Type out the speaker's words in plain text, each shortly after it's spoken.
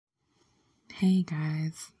Hey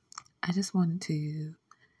guys, I just wanted to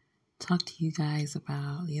talk to you guys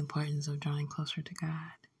about the importance of drawing closer to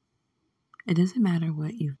God. It doesn't matter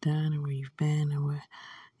what you've done or where you've been or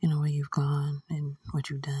where you've gone and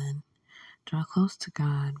what you've done. Draw close to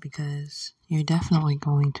God because you're definitely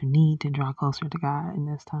going to need to draw closer to God in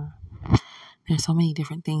this time. There's so many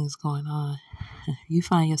different things going on. If you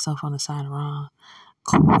find yourself on the side of wrong,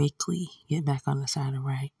 quickly get back on the side of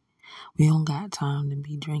right. We don't got time to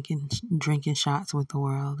be drinking shots with the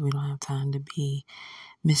world. We don't have time to be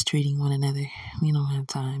mistreating one another. We don't have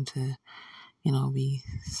time to, be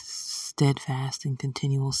steadfast in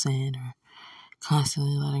continual sin or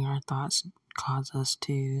constantly letting our thoughts cause us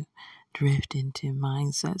to drift into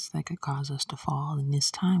mindsets that could cause us to fall. In this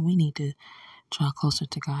time, we need to draw closer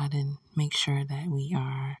to God and make sure that we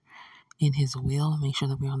are in His will, make sure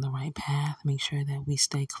that we're on the right path, make sure that we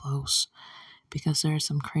stay close, because there are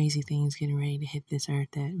some crazy things getting ready to hit this earth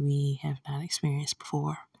that we have not experienced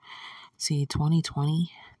before. See, 2020,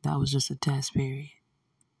 that was just a test period,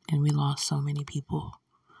 and we lost so many people.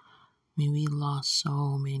 We lost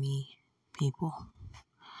so many people.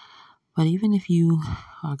 But even if you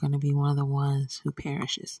are going to be one of the ones who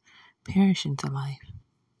perish into life,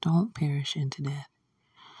 don't perish into death.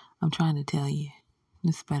 I'm trying to tell you,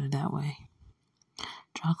 it's better that way.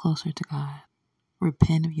 Draw closer to God.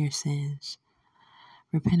 Repent of your sins.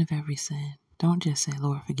 Repent of every sin. Don't just say,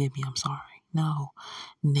 Lord, forgive me, I'm sorry. No.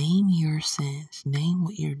 Name your sins. Name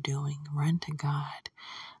what you're doing. Run to God.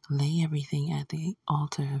 Lay everything at the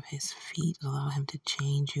altar of His feet. Allow Him to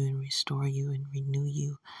change you and restore you and renew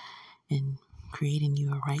you and create in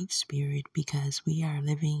you a right spirit, because we are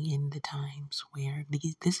living in the times where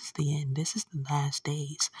this is the end. This is the last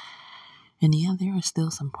days. And yeah, there are still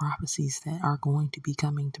some prophecies that are going to be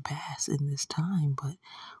coming to pass in this time, but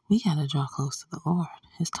we got to draw close to the Lord.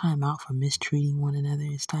 It's time out for mistreating one another.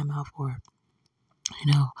 It's time out for,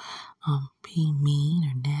 being mean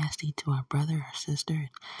or nasty to our brother or sister, and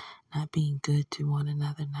not being good to one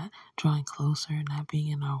another, not drawing closer, not being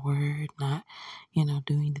in our word, not,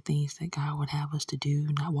 doing the things that God would have us to do,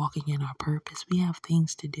 not walking in our purpose. We have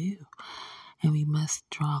things to do. And we must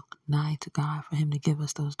draw nigh to God for Him to give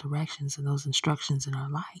us those directions and those instructions in our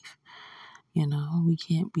life. We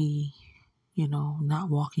can't be, not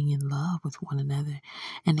walking in love with one another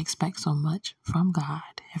and expect so much from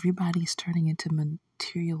God. Everybody's turning into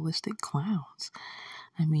materialistic clowns.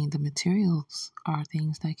 I mean, the materials are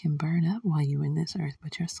things that can burn up while you're in this earth,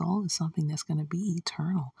 but your soul is something that's going to be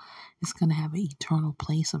eternal. It's going to have an eternal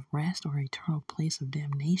place of rest or eternal place of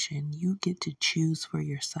damnation. You get to choose for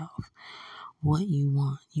yourself what you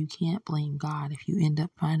want. You can't blame God if you end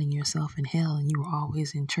up finding yourself in hell and you were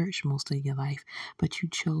always in church most of your life, but you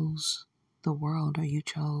chose the world, or you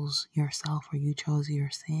chose yourself, or you chose your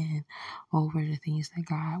sin over the things that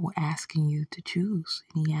God was asking you to choose.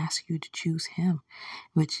 And He asked you to choose Him,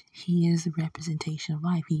 which He is the representation of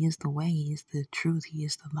life. He is the way, He is the truth, He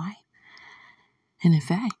is the light. And in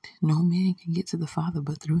fact, no man can get to the Father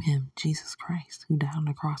but through Him, Jesus Christ, who died on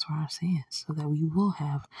the cross for our sins, so that we will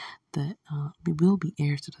have we will be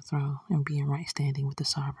heirs to the throne and be in right standing with the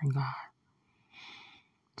sovereign God.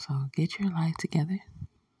 So get your life together,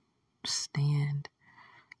 stand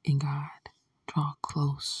in God, draw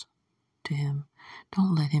close to Him.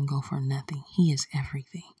 Don't let Him go for nothing. He is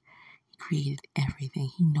everything. He created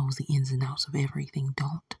everything. He knows the ins and outs of everything.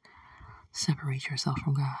 Don't separate yourself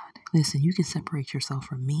from God. Listen, you can separate yourself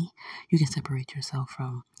from me. You can separate yourself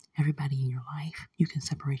from everybody in your life. You can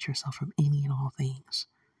separate yourself from any and all things.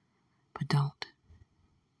 But don't.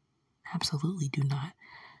 Absolutely do not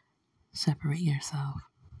separate yourself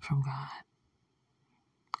from God.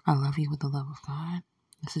 I love you with the love of God.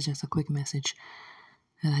 This is just a quick message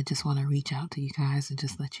that I just want to reach out to you guys and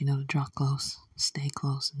just let you know to draw close, stay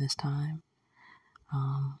close in this time.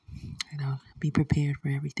 Be prepared for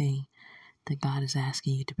everything that God is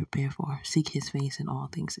asking you to prepare for. Seek His face in all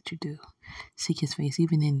things that you do. Seek His face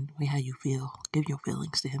even in the way how you feel. Give your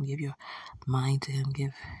feelings to Him. Give your mind to Him.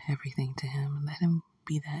 Give everything to Him. And let Him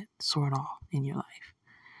be that sort all in your life.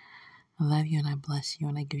 I love you and I bless you,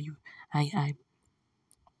 and I give you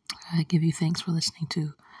thanks for listening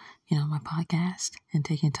to, my podcast and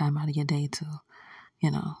taking time out of your day to,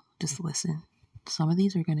 just listen. Some of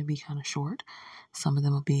these are going to be kind of short. Some of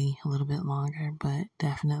them will be a little bit longer, but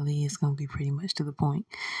definitely it's going to be pretty much to the point.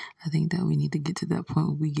 I think that we need to get to that point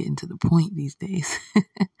where we get into the point these days.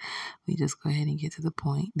 We just go ahead and get to the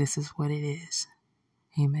point. This is what it is.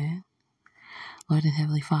 Amen. Lord and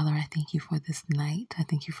Heavenly Father, I thank you for this night. I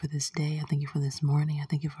thank you for this day. I thank you for this morning. I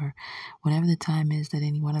thank you for whatever the time is that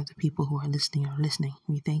any one of the people who are listening.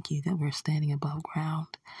 We thank you that we're standing above ground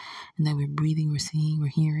and that we're breathing, we're seeing, we're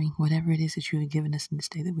hearing, whatever it is that you have given us in this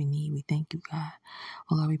day that we need. We thank you, God.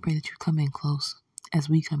 Oh, Lord, we pray that you come in close as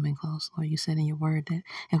we come in close. Lord, you said in your word that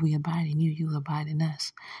if we abide in you, you will abide in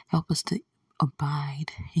us. Help us to abide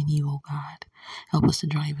in you, oh God. Help us to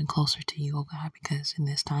draw even closer to you, oh God, because in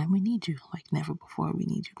this time we need you like never before. We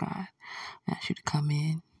need you, God. I ask you to come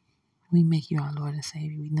in. We make you our Lord and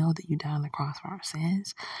Savior. We know that you died on the cross for our sins.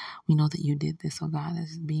 We know that you did this, oh God,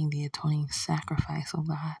 as being the atoning sacrifice, oh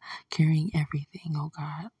God, carrying everything, oh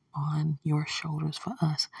God, on your shoulders for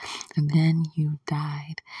us. And then you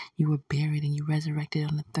died. You were buried and you resurrected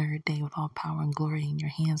on the third day with all power and glory in your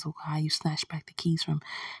hands, oh God. You snatched back the keys from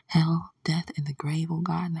hell, death, and the grave, oh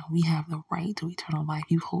God. Now we have the right to eternal life.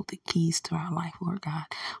 You hold the keys to our life, Lord God.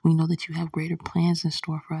 We know that you have greater plans in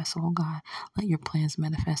store for us, oh God. Let your plans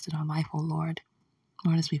manifest in our life, oh Lord.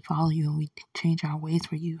 Lord, as we follow you and we change our ways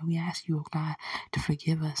for you, we ask you, oh God, to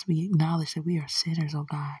forgive us. We acknowledge that we are sinners, oh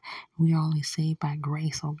God. We are only saved by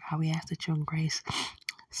grace, oh God. We ask that your grace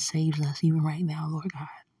saves us even right now, Lord God.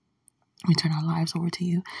 We turn our lives over to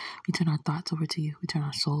you. We turn our thoughts over to you. We turn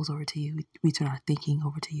our souls over to you. We turn our thinking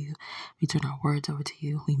over to you. We turn our words over to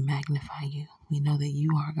you. We magnify you. We know that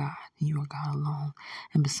you are God and you are God alone.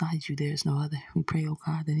 And besides you, there is no other. We pray, oh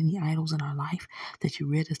God, that any idols in our life, that you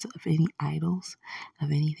rid us of any idols,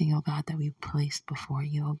 of anything, oh God, that we've placed before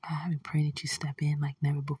you, oh God. We pray that you step in like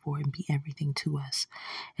never before and be everything to us.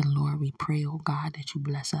 And Lord, we pray, oh God, that you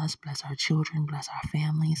bless us, bless our children, bless our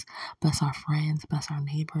families, bless our friends, bless our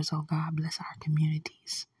neighbors, oh God, bless our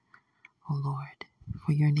communities, oh Lord,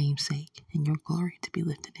 for your name's sake and your glory to be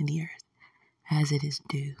lifted in the earth as it is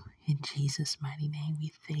due. In Jesus' mighty name,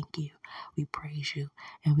 we thank you, we praise you,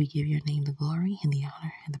 and we give your name the glory and the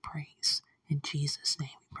honor and the praise. In Jesus' name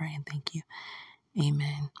we pray and thank you.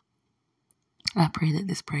 Amen. I pray that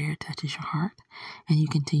this prayer touches your heart and you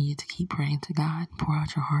continue to keep praying to God. Pour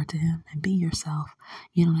out your heart to Him and be yourself.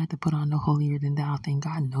 You don't have to put on no holier than thou thing.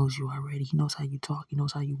 God knows you already. He knows how you talk. He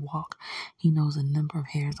knows how you walk. He knows the number of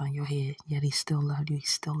hairs on your head. Yet He still loved you. He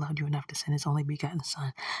still loved you enough to send His only begotten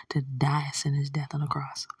Son to die a sinner's death on the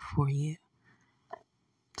cross for you.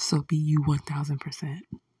 So be you 1000%.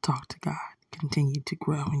 Talk to God. Continue to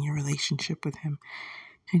grow in your relationship with Him.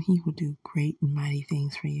 And He will do great and mighty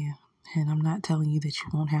things for you. And I'm not telling you that you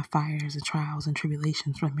won't have fires and trials and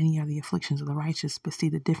tribulations, for many are the afflictions of the righteous. But see,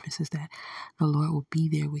 the difference is that the Lord will be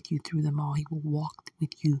there with you through them all. He will walk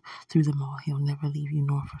with you through them all. He'll never leave you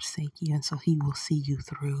nor forsake you. And so He will see you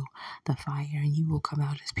through the fire and you will come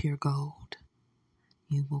out as pure gold.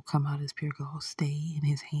 You will come out as pure gold. Stay in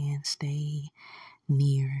His hand. Stay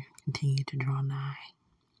near. Continue to draw nigh.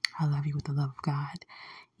 I love you with the love of God.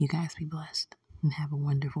 You guys be blessed and have a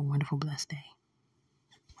wonderful, wonderful, blessed day.